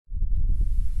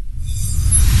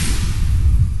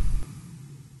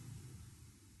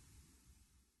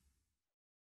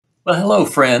Well, hello,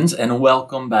 friends, and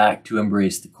welcome back to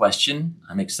Embrace the Question.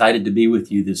 I'm excited to be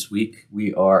with you this week.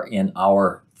 We are in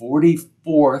our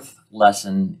 44th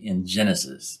lesson in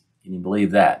Genesis. Can you believe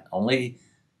that? Only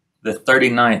the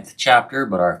 39th chapter,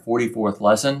 but our 44th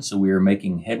lesson, so we are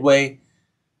making headway.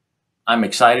 I'm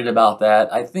excited about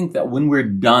that. I think that when we're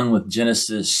done with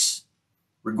Genesis,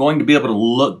 we're going to be able to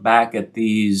look back at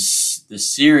this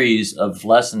series of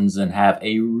lessons and have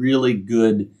a really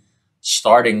good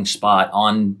starting spot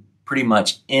on pretty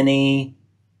much any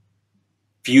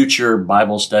future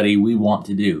Bible study we want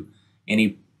to do.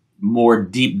 Any more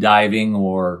deep diving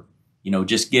or,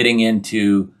 just getting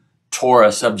into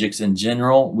Torah subjects in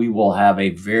general, we will have a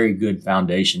very good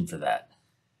foundation for that.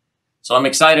 So I'm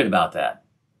excited about that.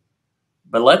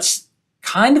 But let's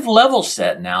kind of level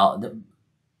set now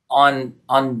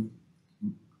on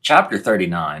chapter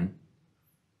 39.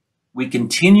 We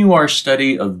continue our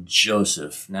study of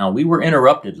Joseph. Now, we were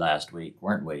interrupted last week,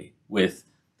 weren't we, with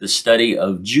the study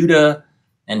of Judah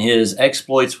and his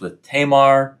exploits with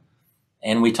Tamar.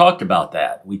 And we talked about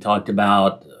that. We talked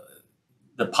about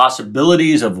the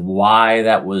possibilities of why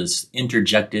that was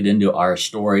interjected into our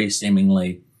story,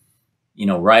 seemingly,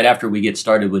 right after we get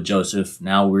started with Joseph.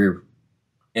 Now we're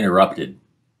interrupted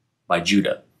by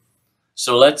Judah.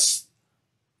 So let's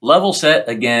level set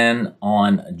again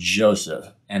on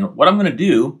Joseph. And what I'm going to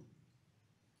do,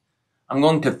 I'm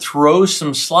going to throw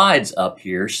some slides up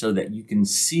here so that you can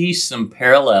see some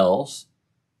parallels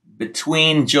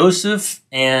between Joseph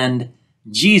and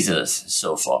Jesus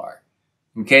so far.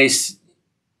 In case,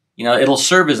 it'll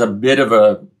serve as a bit of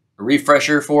a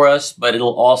refresher for us, but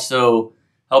it'll also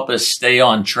help us stay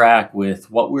on track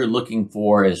with what we're looking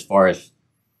for as far as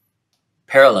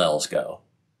parallels go.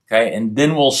 Okay, and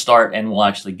then we'll start and we'll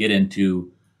actually get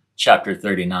into chapter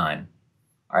 39.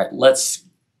 All right, let's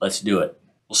do it.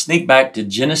 We'll sneak back to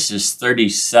Genesis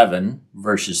 37,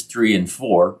 verses 3 and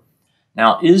 4.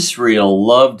 Now, Israel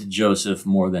loved Joseph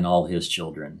more than all his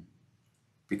children,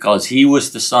 because he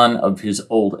was the son of his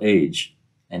old age,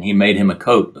 and he made him a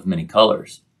coat of many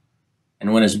colors.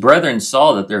 And when his brethren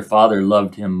saw that their father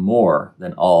loved him more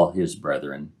than all his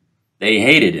brethren, they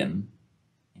hated him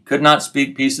and could not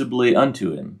speak peaceably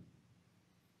unto him.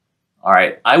 All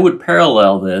right, I would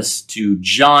parallel this to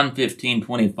John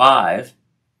 15:25,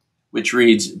 which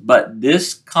reads, "But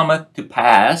this cometh to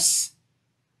pass,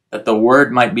 that the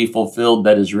word might be fulfilled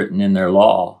that is written in their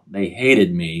law. They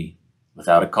hated me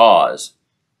without a cause."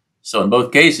 So in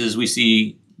both cases, we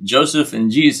see Joseph and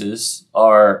Jesus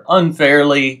are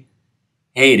unfairly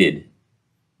hated.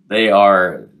 They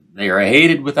are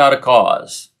hated without a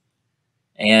cause.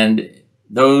 And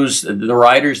the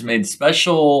writers made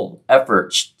special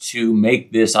efforts to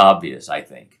make this obvious, I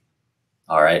think.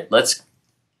 All right, let's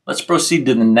proceed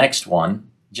to the next one.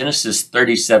 Genesis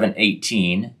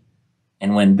 37:18.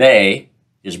 And when they,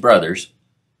 his brothers,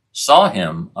 saw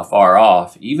him afar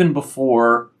off, even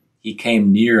before he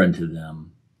came near unto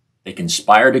them, they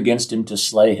conspired against him to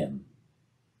slay him.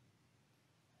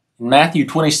 In Matthew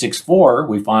 26:4,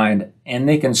 we find, and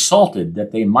they consulted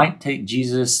that they might take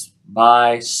Jesus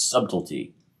by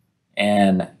subtlety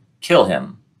and kill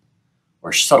him,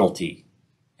 or subtlety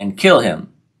and kill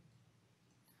him.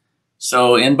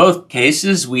 So in both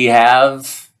cases, we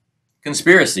have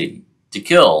conspiracy to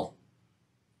kill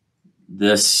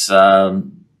this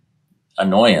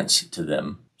annoyance to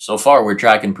them. So far, we're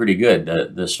tracking pretty good.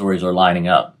 The stories are lining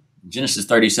up. Genesis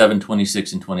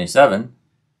 37:26 and 27.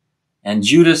 And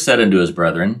Judah said unto his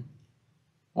brethren,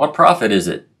 "What profit is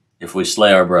it if we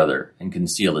slay our brother and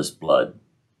conceal his blood?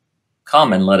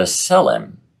 Come and let us sell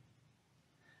him."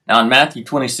 Now in Matthew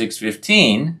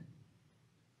 26:15,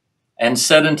 and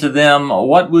said unto them,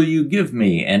 "What will you give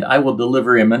me? And I will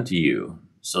deliver him unto you."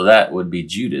 So that would be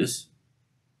Judas.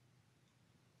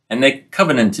 And they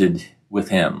covenanted with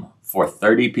him for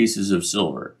 30 pieces of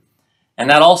silver.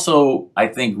 And that also, I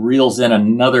think, reels in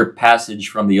another passage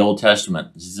from the Old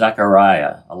Testament,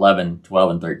 Zechariah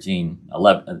 11:12 and 13,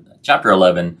 chapter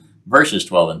 11, verses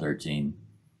 12 and 13.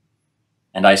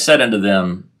 "And I said unto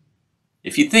them,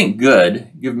 If you think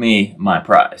good, give me my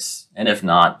price, and if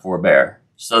not, forbear.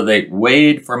 So they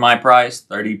weighed for my price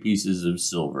 30 pieces of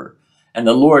silver. And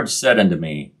the Lord said unto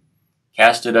me,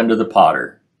 Cast it unto the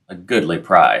potter, a goodly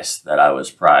price that I was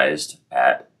prized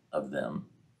at of them.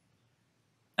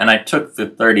 And I took the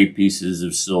 30 pieces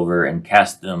of silver and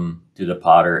cast them to the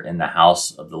potter in the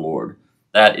house of the Lord."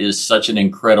 That is such an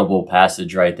incredible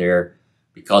passage right there,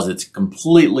 because it's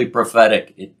completely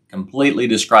prophetic. It completely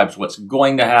describes what's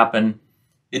going to happen.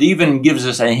 It even gives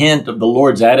us a hint of the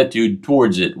Lord's attitude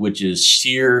towards it, which is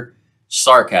sheer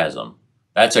sarcasm.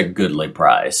 That's a goodly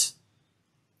price.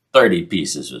 30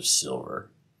 pieces of silver.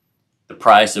 the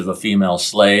price of a female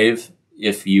slave,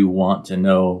 if you want to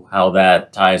know how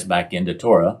that ties back into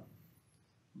Torah.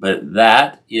 But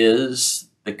that is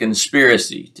the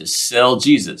conspiracy to sell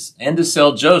Jesus and to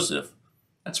sell Joseph.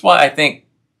 That's why I think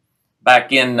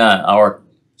back in our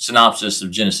synopsis of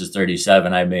Genesis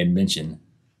 37, I made mention,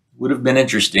 would have been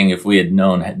interesting if we had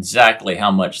known exactly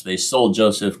how much they sold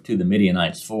Joseph to the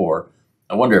Midianites for.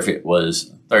 I wonder if it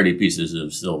was 30 pieces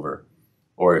of silver,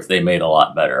 or if they made a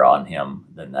lot better on him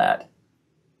than that.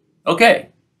 Okay,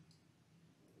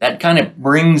 that kind of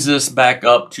brings us back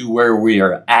up to where we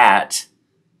are at.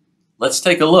 Let's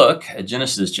take a look at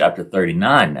Genesis chapter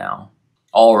 39 now.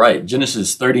 All right,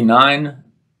 Genesis 39,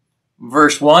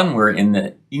 verse 1. We're in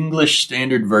the English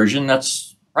Standard Version.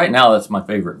 Right now, that's my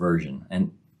favorite version.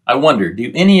 And I wonder,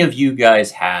 do any of you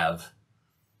guys have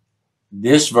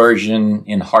this version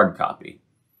in hard copy?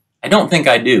 I don't think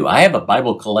I do. I have a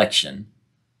Bible collection,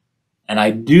 and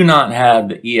I do not have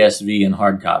the ESV in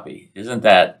hard copy. Isn't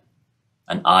that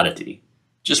an oddity?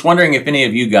 Just wondering if any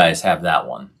of you guys have that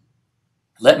one.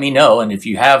 Let me know, and if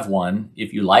you have one,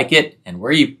 if you like it, and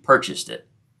where you purchased it.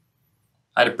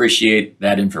 I'd appreciate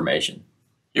that information.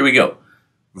 Here we go.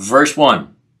 Verse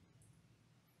 1.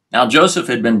 Now Joseph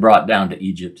had been brought down to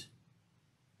Egypt,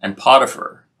 and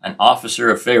Potiphar, an officer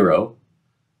of Pharaoh,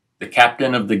 the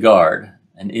captain of the guard,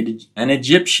 an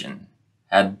Egyptian,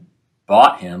 had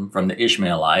bought him from the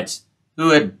Ishmaelites who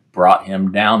had brought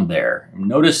him down there.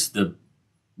 Notice the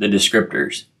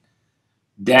descriptors.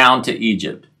 Down to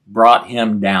Egypt. Brought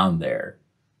him down there.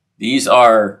 These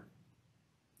are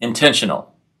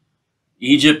intentional.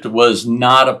 Egypt was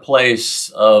not a place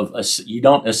of, you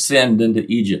don't ascend into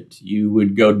Egypt. You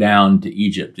would go down to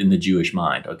Egypt in the Jewish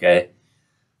mind, okay?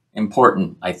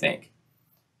 Important, I think.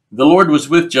 The Lord was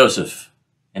with Joseph,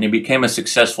 and he became a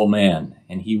successful man,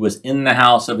 and he was in the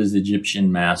house of his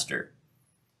Egyptian master.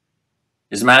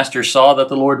 His master saw that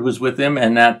the Lord was with him,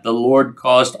 and that the Lord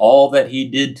caused all that he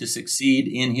did to succeed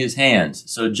in his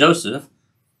hands. So Joseph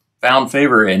found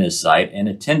favor in his sight and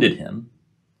attended him,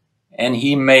 and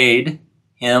he made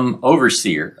him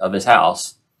overseer of his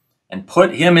house and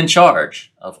put him in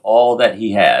charge of all that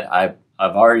he had. I've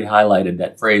already highlighted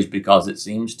that phrase because it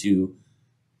seems to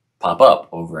pop up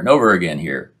over and over again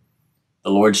here. The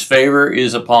Lord's favor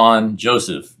is upon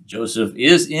Joseph. Joseph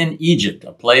is in Egypt,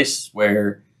 a place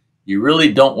where you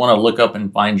really don't want to look up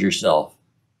and find yourself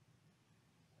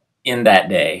in that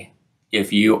day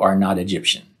if you are not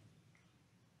Egyptian.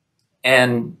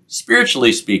 And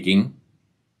spiritually speaking,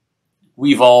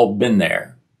 we've all been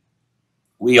there.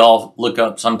 We all look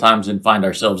up sometimes and find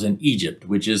ourselves in Egypt,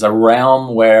 which is a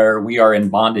realm where we are in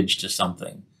bondage to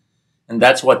something. And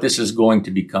that's what this is going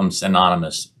to become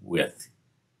synonymous with.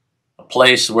 A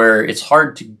place where it's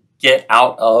hard to get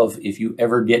out of if you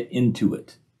ever get into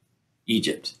it.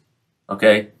 Egypt.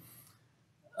 Okay?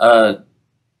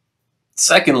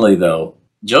 Secondly, though,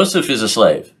 Joseph is a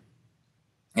slave.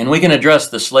 And we can address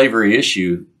the slavery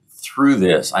issue through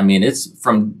this. I mean, it's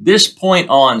from this point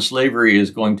on, slavery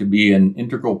is going to be an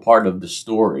integral part of the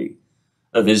story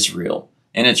of Israel.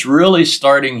 And it's really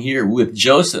starting here with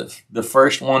Joseph, the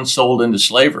first one sold into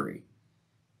slavery.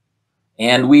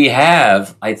 And we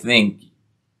have, I think,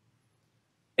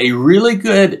 a really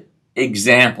good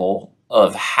example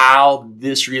of how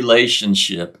this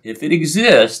relationship, if it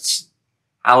exists,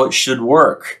 how it should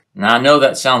work. Now, I know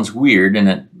that sounds weird, and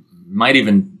it might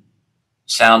even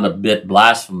sound a bit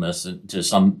blasphemous to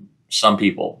some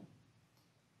people.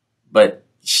 But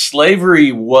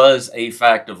slavery was a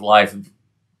fact of life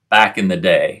back in the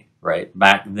day, right?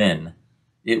 Back then.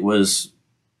 It was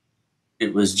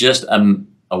just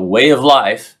a way of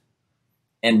life.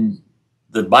 And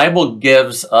the Bible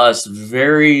gives us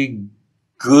very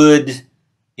good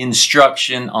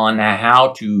instruction on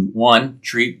how to, one,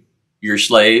 treat your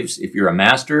slaves if you're a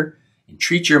master, and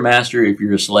treat your master if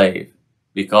you're a slave,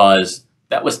 because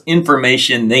that was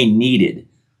information they needed.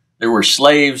 There were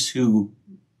slaves who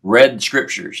read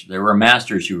scriptures. There were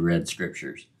masters who read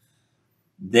scriptures.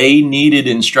 They needed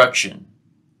instruction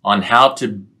on how to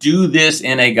do this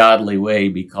in a godly way,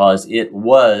 because it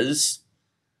was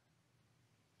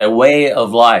a way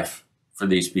of life for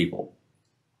these people.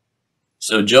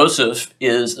 So Joseph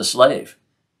is a slave,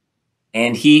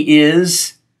 and he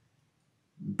is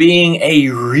being a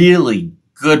really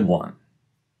good one.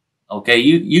 Okay,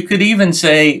 you could even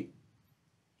say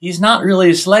he's not really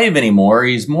a slave anymore.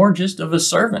 He's more just of a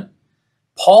servant.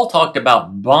 Paul talked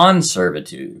about bond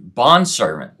servitude,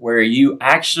 bondservant, where you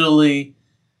actually,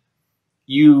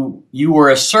 you were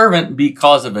a servant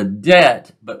because of a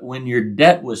debt, but when your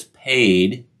debt was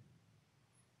paid,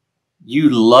 you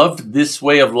loved this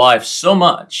way of life so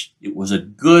much. It was a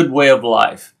good way of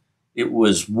life. It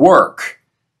was work,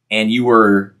 and you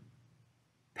were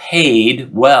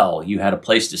paid well. You had a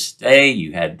place to stay.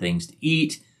 You had things to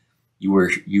eat. You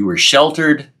were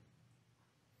sheltered,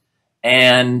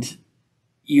 and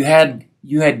you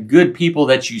had good people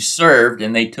that you served,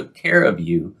 and they took care of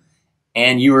you,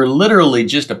 and you were literally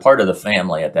just a part of the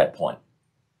family at that point.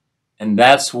 And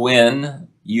that's when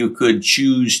you could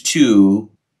choose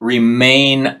to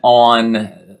remain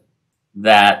on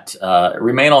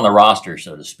remain on the roster,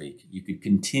 so to speak. You could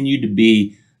continue to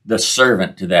be the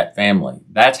servant to that family.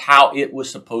 That's how it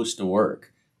was supposed to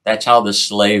work. That's how the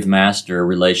slave-master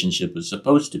relationship was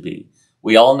supposed to be.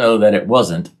 We all know that it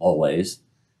wasn't always.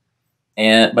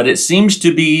 But it seems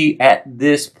to be at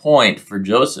this point for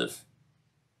Joseph.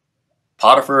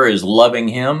 Potiphar is loving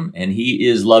him, and he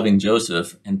is loving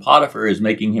Joseph, and Potiphar is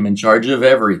making him in charge of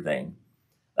everything.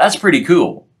 That's pretty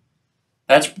cool.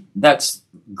 That's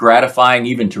gratifying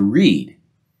even to read.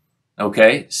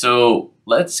 Okay, so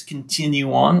let's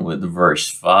continue on with verse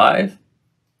 5.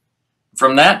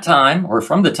 From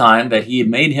the time that he had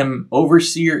made him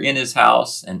overseer in his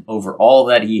house and over all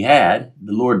that he had,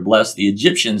 the Lord blessed the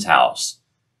Egyptian's house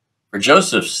for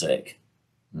Joseph's sake.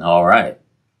 All right.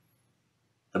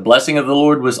 The blessing of the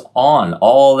Lord was on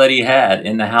all that he had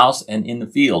in the house and in the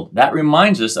field. That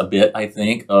reminds us a bit, I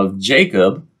think, of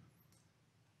Jacob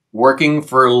working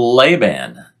for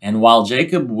Laban. And while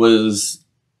Jacob was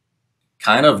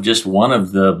kind of just one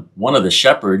of the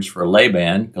shepherds for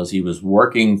Laban, because he was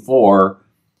working for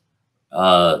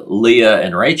Leah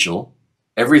and Rachel,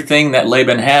 everything that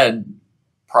Laban had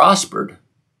prospered.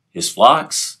 His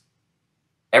flocks,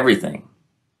 everything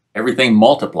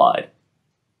multiplied.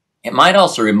 It might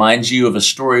also remind you of a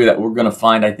story that we're going to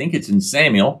find, I think it's in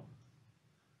Samuel,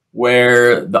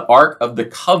 where the Ark of the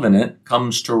Covenant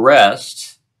comes to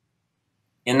rest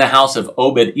in the house of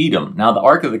Obed-Edom. Now, the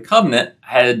Ark of the Covenant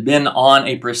had been on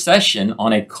a procession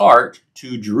on a cart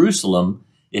to Jerusalem.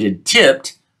 It had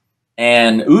tipped,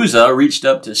 and Uzzah reached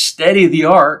up to steady the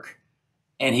ark,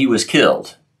 and he was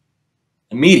killed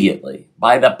immediately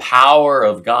by the power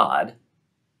of God,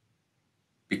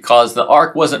 because the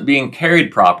ark wasn't being carried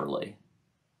properly.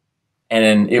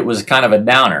 And it was kind of a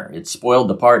downer. It spoiled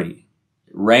the party.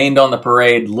 It rained on the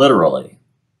parade, literally.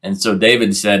 And so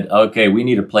David said, okay, we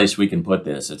need a place we can put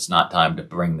this. It's not time to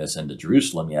bring this into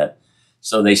Jerusalem yet.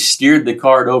 So they steered the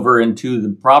cart over into the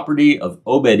property of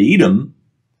Obed-Edom,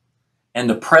 and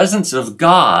the presence of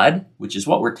God, which is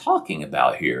what we're talking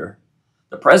about here,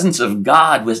 the presence of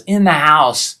God was in the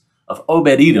house of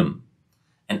Obed-Edom.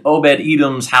 And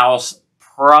Obed-Edom's house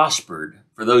prospered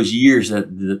for those years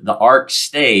that the ark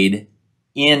stayed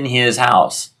in his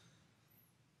house.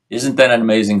 Isn't that an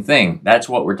amazing thing? That's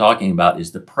what we're talking about,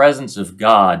 is the presence of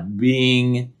God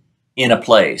being in a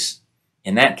place.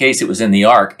 In that case, it was in the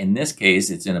ark. In this case,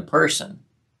 it's in a person.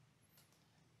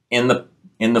 In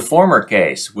the former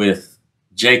case with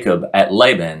Jacob at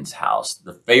Laban's house,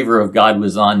 the favor of God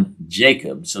was on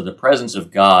Jacob. So the presence of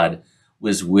God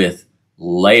was with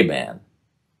Laban,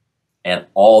 and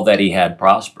all that he had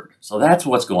prospered. So that's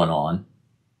what's going on.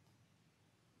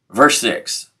 Verse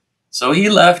 6. So he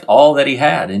left all that he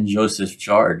had in Joseph's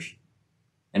charge,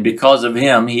 and because of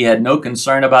him, he had no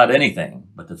concern about anything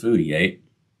but the food he ate.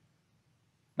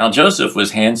 Now Joseph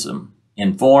was handsome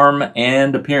in form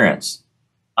and appearance.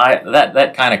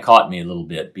 That kind of caught me a little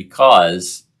bit,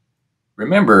 because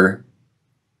remember,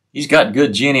 he's got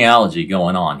good genealogy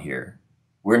going on here.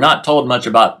 We're not told much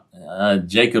about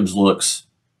Jacob's looks,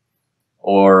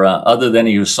 or other than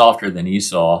he was softer than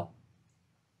Esau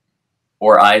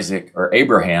or Isaac or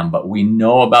Abraham, but we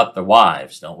know about the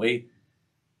wives, don't we?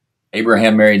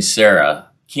 Abraham married Sarah.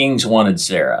 Kings wanted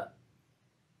Sarah.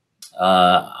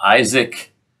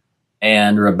 Isaac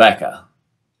and Rebekah.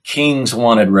 Kings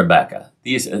wanted Rebekah.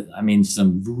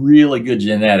 Some really good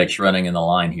genetics running in the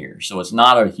line here. So it's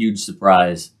not a huge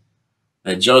surprise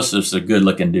that Joseph's a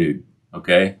good-looking dude,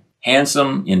 okay?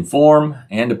 Handsome in form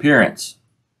and appearance.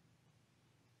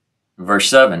 Verse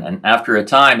 7, and after a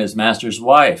time his master's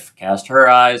wife cast her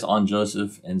eyes on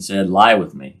Joseph and said, lie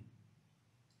with me.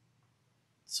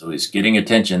 So he's getting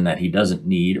attention that he doesn't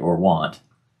need or want.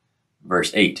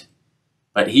 Verse 8,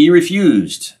 but he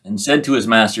refused and said to his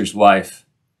master's wife,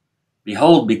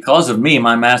 behold, because of me,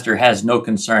 my master has no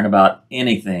concern about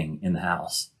anything in the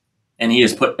house, and he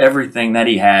has put everything that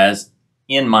he has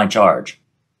in my charge.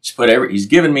 He's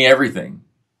given me everything.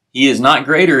 He is not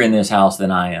greater in this house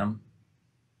than I am.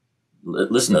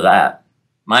 Listen to that.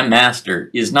 My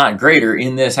master is not greater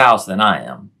in this house than I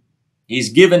am. He's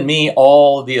given me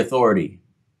all the authority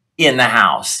in the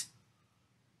house.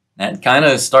 That kind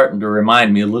of starting to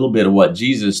remind me a little bit of what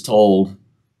Jesus told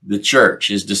the church,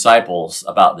 his disciples,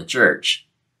 about the church.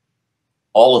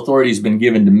 All authority has been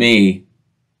given to me.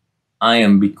 I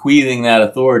am bequeathing that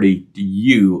authority to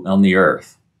you on the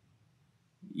earth.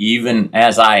 Even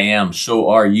as I am, so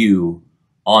are you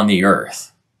on the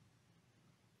earth.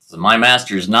 So my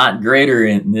master is not greater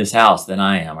in this house than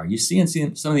I am. Are you seeing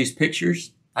some of these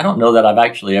pictures? I don't know that I've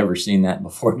actually ever seen that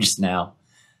before just now.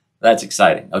 That's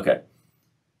exciting. Okay.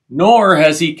 Nor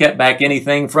has he kept back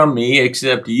anything from me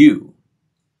except you,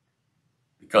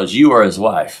 because you are his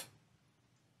wife.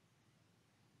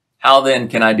 How then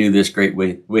can I do this great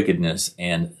wickedness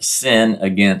and sin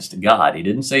against God? He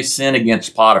didn't say sin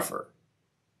against Potiphar.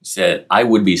 He said, I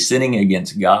would be sinning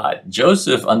against God.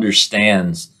 Joseph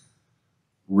understands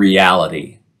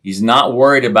reality. He's not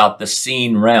worried about the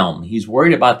seen realm. He's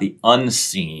worried about the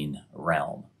unseen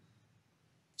realm.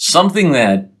 Something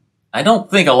that I don't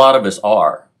think a lot of us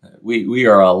are. We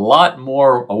are a lot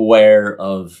more aware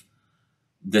of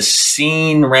the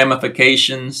seen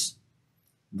ramifications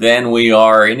than we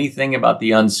are anything about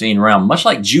the unseen realm. Much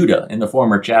like Judah in the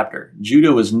former chapter.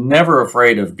 Judah was never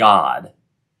afraid of God.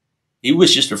 He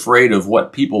was just afraid of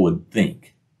what people would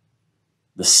think.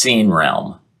 The seen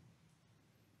realm.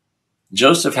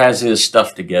 Joseph has his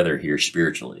stuff together here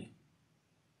spiritually.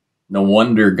 No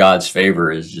wonder God's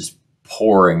favor is just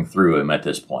pouring through him at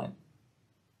this point.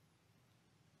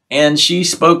 And she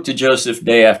spoke to Joseph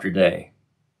day after day.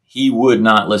 He would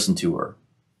not listen to her,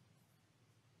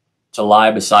 to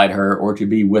lie beside her or to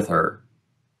be with her.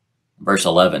 Verse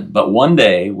 11, but one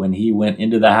day when he went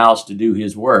into the house to do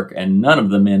his work, and none of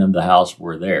the men of the house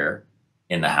were there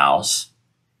in the house,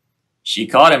 she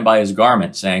caught him by his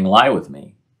garment, saying, lie with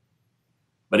me.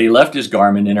 But he left his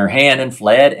garment in her hand and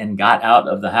fled and got out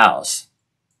of the house.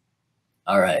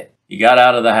 All right, he got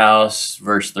out of the house,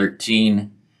 verse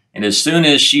 13. And as soon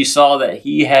as she saw that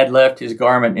he had left his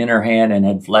garment in her hand and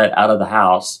had fled out of the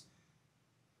house,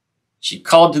 she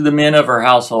called to the men of her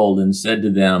household and said to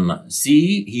them,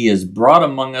 see, he has brought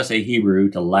among us a Hebrew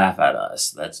to laugh at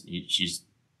us. She's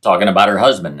talking about her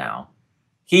husband now.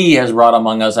 He has brought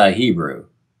among us a Hebrew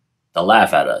to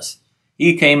laugh at us.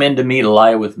 He came in to me to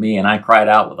lie with me, and I cried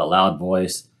out with a loud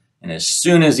voice. And as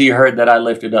soon as he heard that I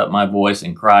lifted up my voice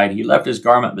and cried, he left his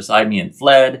garment beside me and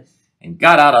fled and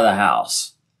got out of the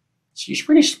house. She's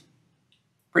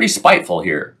pretty spiteful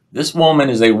here. This woman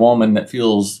is a woman that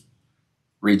feels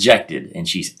rejected, and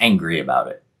she's angry about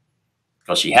it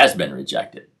because she has been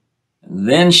rejected. And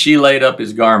then she laid up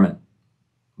his garment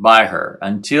by her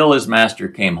until his master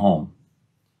came home.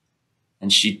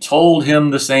 And she told him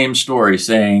the same story,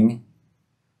 saying,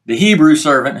 the Hebrew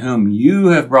servant whom you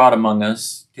have brought among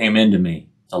us came in to me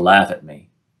to laugh at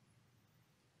me.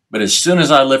 But as soon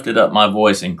as I lifted up my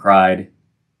voice and cried,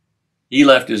 he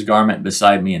left his garment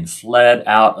beside me and fled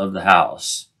out of the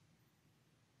house.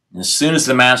 And as soon as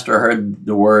the master heard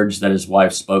the words that his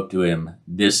wife spoke to him,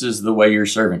 this is the way your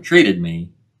servant treated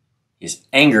me, his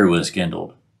anger was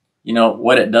kindled. You know,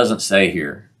 what it doesn't say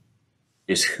here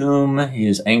is whom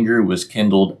his anger was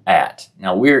kindled at.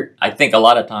 Now, I think a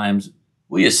lot of times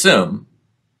we assume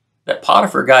that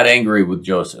Potiphar got angry with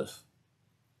Joseph.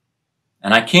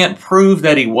 And I can't prove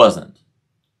that he wasn't.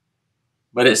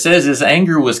 But it says his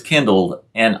anger was kindled,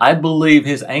 and I believe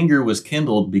his anger was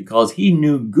kindled because he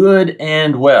knew good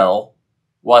and well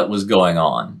what was going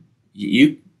on.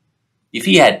 If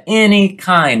he had any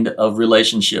kind of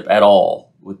relationship at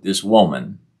all with this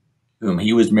woman whom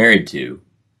he was married to,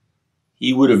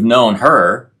 he would have known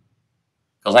her,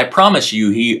 because I promise you,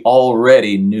 he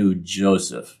already knew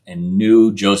Joseph and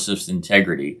knew Joseph's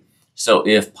integrity. So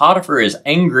if Potiphar is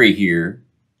angry here,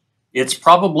 it's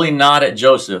probably not at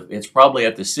Joseph. It's probably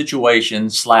at the situation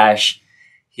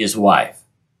 / his wife.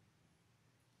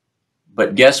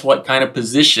 But guess what kind of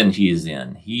position he is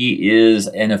in? He is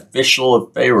an official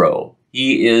of Pharaoh.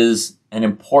 He is an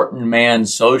important man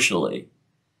socially.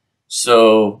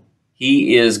 So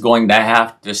he is going to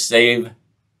have to save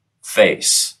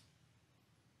face.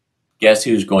 Guess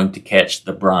who's going to catch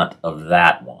the brunt of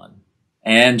that one?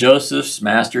 And Joseph's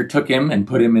master took him and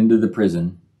put him into the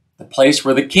prison, the place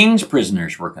where the king's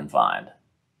prisoners were confined.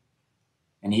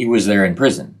 And he was there in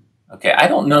prison. Okay, I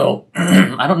don't know.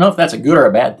 I don't know if that's a good or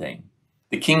a bad thing.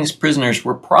 The king's prisoners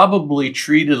were probably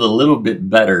treated a little bit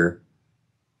better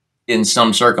in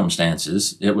some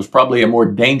circumstances. It was probably a more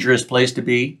dangerous place to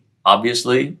be,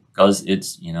 obviously, because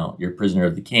it's, you're prisoner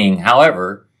of the king.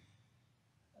 However,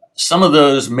 some of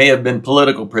those may have been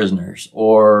political prisoners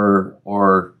or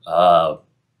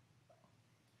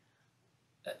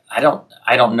I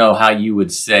don't know how you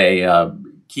would say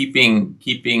keeping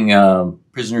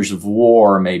prisoners of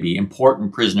war, maybe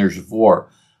important prisoners of war,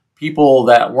 people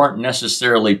that weren't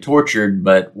necessarily tortured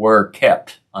but were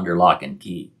kept under lock and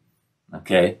key.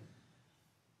 Okay,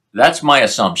 That's my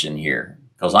assumption here,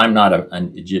 because I'm not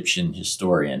an Egyptian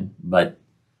historian, but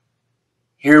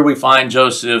here we find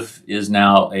Joseph is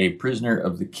now a prisoner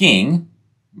of the king,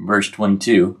 verse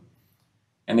 22.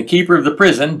 And the keeper of the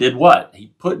prison did what? He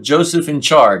put Joseph in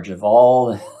charge of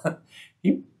all.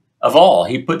 He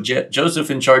put Joseph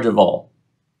in charge of all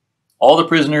the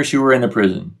prisoners who were in the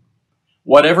prison.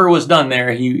 Whatever was done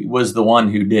there, he was the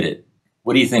one who did it.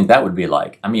 What do you think that would be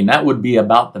like? I mean, that would be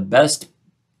about the best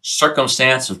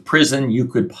circumstance of prison you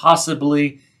could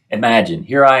possibly imagine.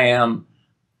 Here I am.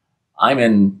 I'm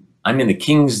in the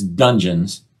king's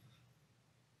dungeons,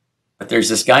 but there's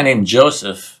this guy named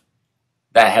Joseph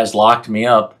that has locked me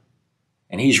up,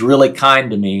 and he's really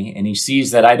kind to me, and he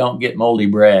sees that I don't get moldy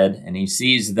bread, and he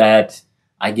sees that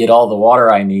I get all the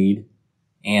water I need,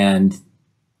 and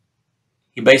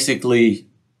he basically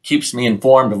keeps me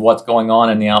informed of what's going on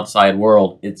in the outside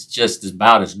world. It's just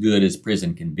about as good as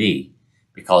prison can be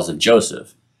because of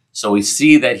Joseph. So we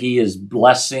see that he is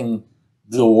blessing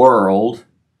the world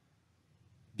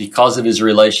because of his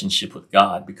relationship with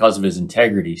God, because of his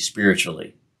integrity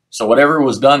spiritually. So whatever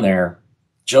was done there,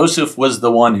 Joseph was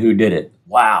the one who did it.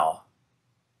 Wow.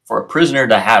 For a prisoner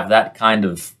to have that kind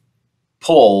of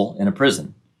pull in a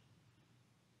prison.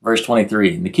 Verse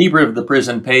 23, the keeper of the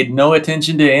prison paid no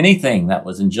attention to anything that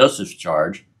was in Joseph's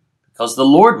charge because the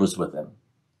Lord was with him.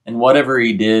 And whatever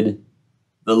he did,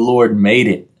 the Lord made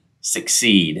it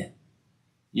succeed.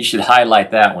 You should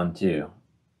highlight that one too.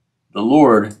 The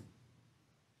Lord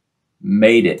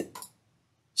made it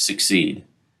succeed.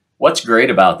 What's great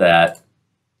about that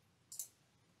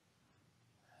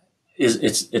is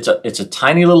it's a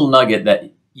tiny little nugget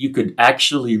that you could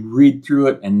actually read through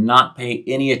it and not pay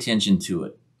any attention to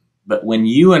it. But when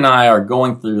you and I are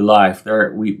going through life,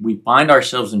 we find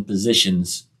ourselves in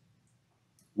positions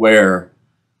where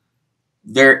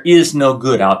there is no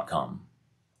good outcome.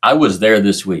 I was there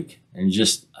this week, and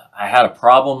I had a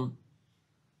problem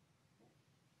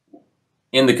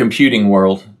in the computing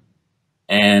world,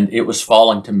 and it was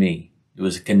falling to me. It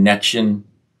was a connection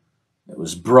that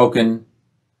was broken,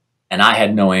 and I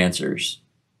had no answers.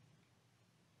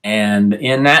 And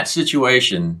in that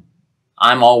situation,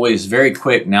 I'm always very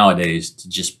quick nowadays to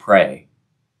just pray.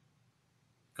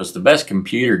 Because the best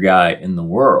computer guy in the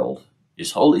world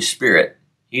is Holy Spirit.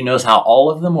 He knows how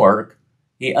all of them work.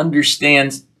 He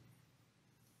understands.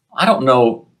 I don't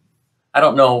know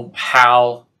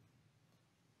how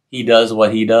he does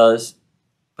what he does,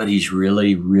 but he's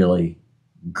really, really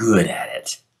good at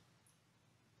it.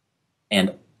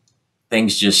 And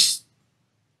things just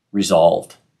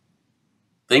resolved.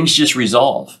 Things just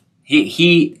resolve.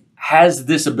 He has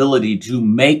this ability to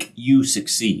make you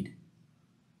succeed.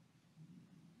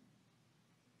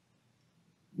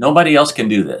 Nobody else can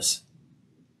do this.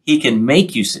 He can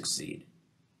make you succeed.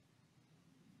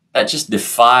 That just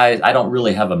defies, I don't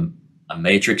really have a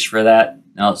matrix for that.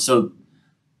 Now, so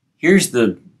here's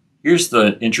the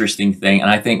interesting thing,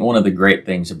 and I think one of the great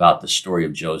things about the story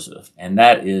of Joseph, and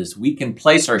that is we can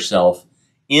place ourselves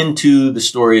into the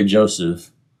story of Joseph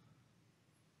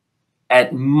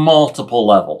at multiple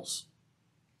levels.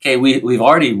 Okay, we've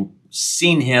already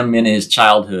seen him in his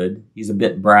childhood. He's a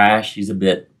bit brash. He's a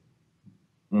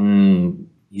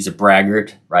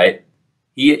braggart, right?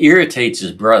 He irritates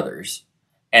his brothers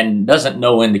and doesn't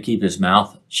know when to keep his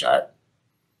mouth shut.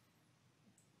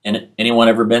 And anyone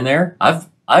ever been there?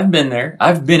 I've been there.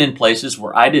 I've been in places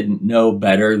where I didn't know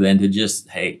better than to just,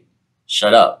 hey,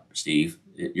 shut up, Steve.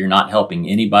 You're not helping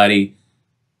anybody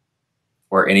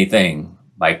or anything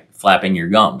by flapping your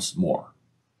gums more.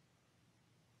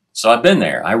 So I've been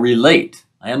there. I relate.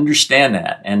 I understand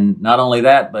that. And not only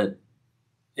that, but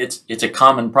it's a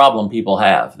common problem people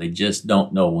have. They just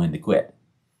don't know when to quit.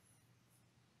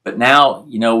 But now,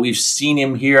 we've seen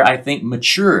him here, I think,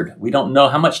 matured. We don't know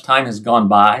how much time has gone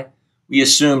by. We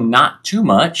assume not too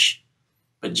much,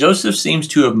 but Joseph seems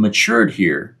to have matured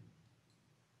here.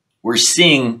 We're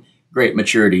seeing great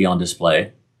maturity on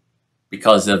display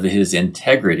because of his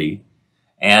integrity.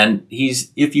 And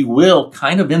he's, if you will,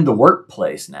 kind of in the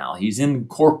workplace now. He's in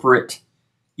corporate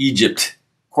Egypt,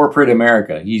 corporate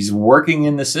America. He's working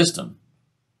in the system.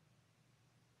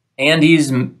 And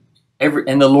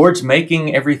and the Lord's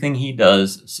making everything he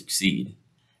does succeed.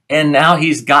 And now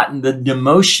he's gotten the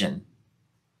demotion.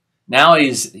 Now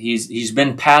he's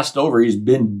been passed over. He's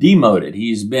been demoted.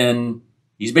 He's been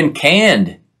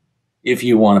canned, if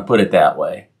you want to put it that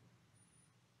way.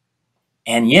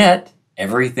 And yet,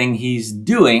 everything he's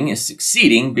doing is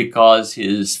succeeding because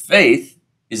his faith,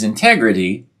 his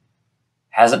integrity,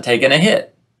 hasn't taken a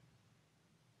hit.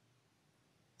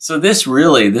 So this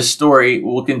story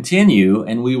will continue,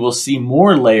 and we will see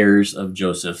more layers of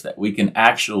Joseph that we can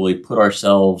actually put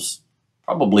ourselves,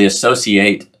 probably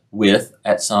associate with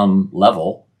at some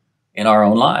level in our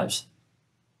own lives.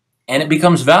 And it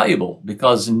becomes valuable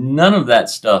because none of that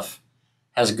stuff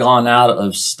has gone out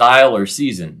of style or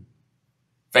season.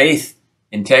 Faith,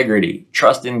 integrity,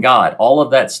 trust in God, all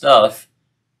of that stuff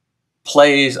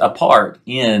plays a part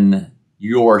in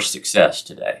your success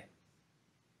today.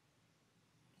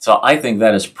 So I think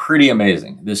that is pretty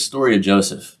amazing. This story of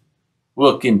Joseph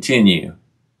will continue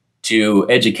to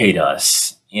educate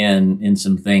us in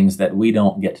some things that we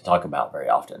don't get to talk about very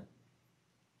often.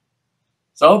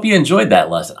 So I hope you enjoyed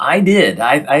that lesson. I did.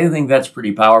 I think that's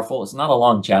pretty powerful. It's not a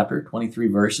long chapter, 23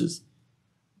 verses.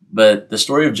 But the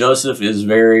story of Joseph is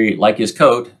very, like his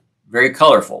coat, very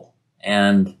colorful.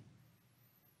 And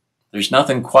there's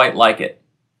nothing quite like it.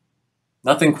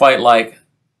 Nothing quite like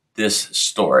this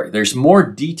story. There's more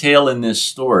detail in this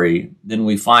story than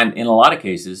we find in a lot of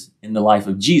cases in the life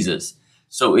of Jesus.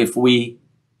 So if we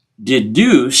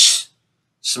deduce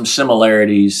some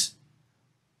similarities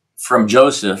from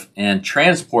Joseph and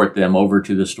transport them over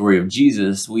to the story of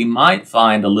Jesus, we might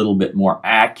find a little bit more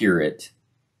accurate,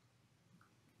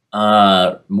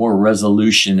 more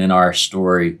resolution in our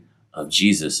story of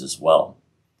Jesus as well.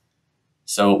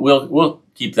 So we'll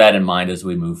keep that in mind as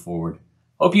we move forward.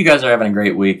 Hope you guys are having a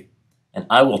great week, and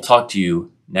I will talk to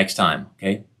you next time,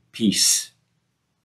 okay? Peace.